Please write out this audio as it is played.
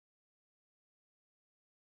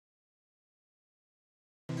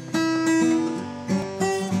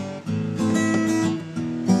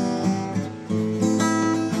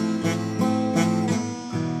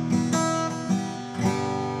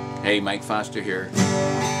Hey, Mike Foster here,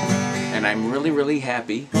 and I'm really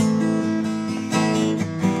happy.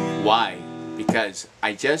 Why? Because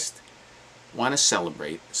I just want to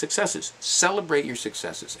celebrate successes. Celebrate your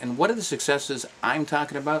successes. And what are the successes I'm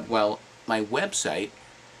talking about? Well, my website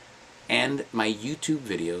and my YouTube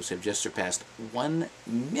videos have just surpassed 1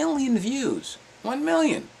 million views. 1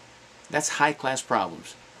 million. That's high-class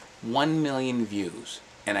problems. 1 million views.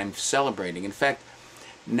 And I'm celebrating. In fact,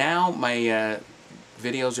 now my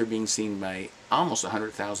videos are being seen by almost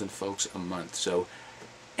 100,000 folks a month. So,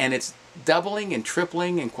 and it's doubling and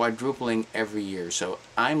tripling and quadrupling every year. So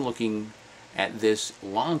I'm looking at this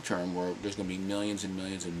long term where there's going to be millions and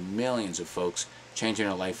millions and millions of folks changing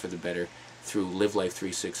their life for the better through Live Life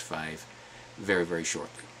 365 very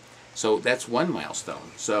shortly. So that's one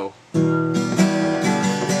milestone. So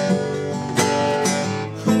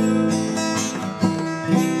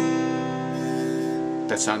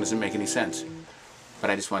that song doesn't make any sense, but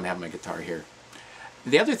I just wanted to have my guitar here.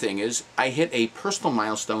 The other thing is I hit a personal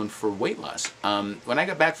milestone for weight loss. When I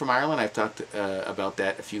got back from Ireland, I've talked about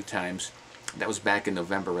that a few times. That was back in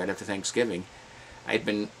November, right after Thanksgiving. I had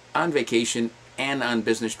been on vacation and on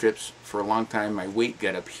business trips for a long time. My weight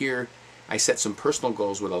got up here. I set some personal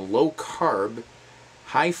goals with a low carb,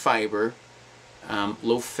 high fiber,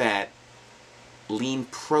 low fat, lean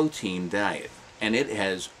protein diet. And it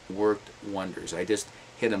has worked wonders. I just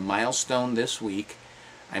hit a milestone this week.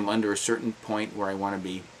 I'm under a certain point where I want to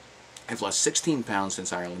be. I've lost 16 pounds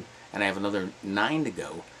since Ireland, and I have another 9 to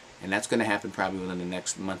go, and that's going to happen probably within the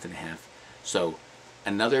next month and a half. So,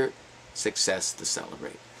 another success to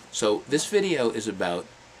celebrate. So, this video is about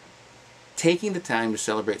taking the time to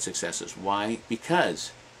celebrate successes. Why?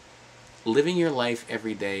 Because living your life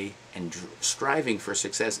every day and striving for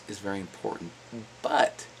success is very important.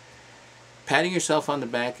 But patting yourself on the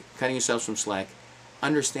back, cutting yourself some slack,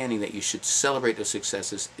 understanding that you should celebrate those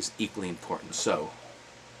successes is equally important. So,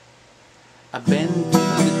 I've been to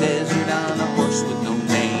the desert on a horse with no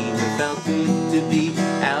name. It felt good to be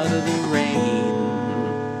out of the rain.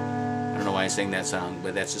 I don't know why I sang that song,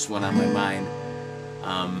 but that's just one on my mind.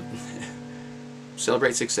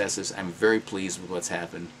 Celebrate successes. I'm very pleased with what's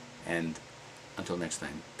happened. And until next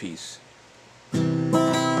time, peace.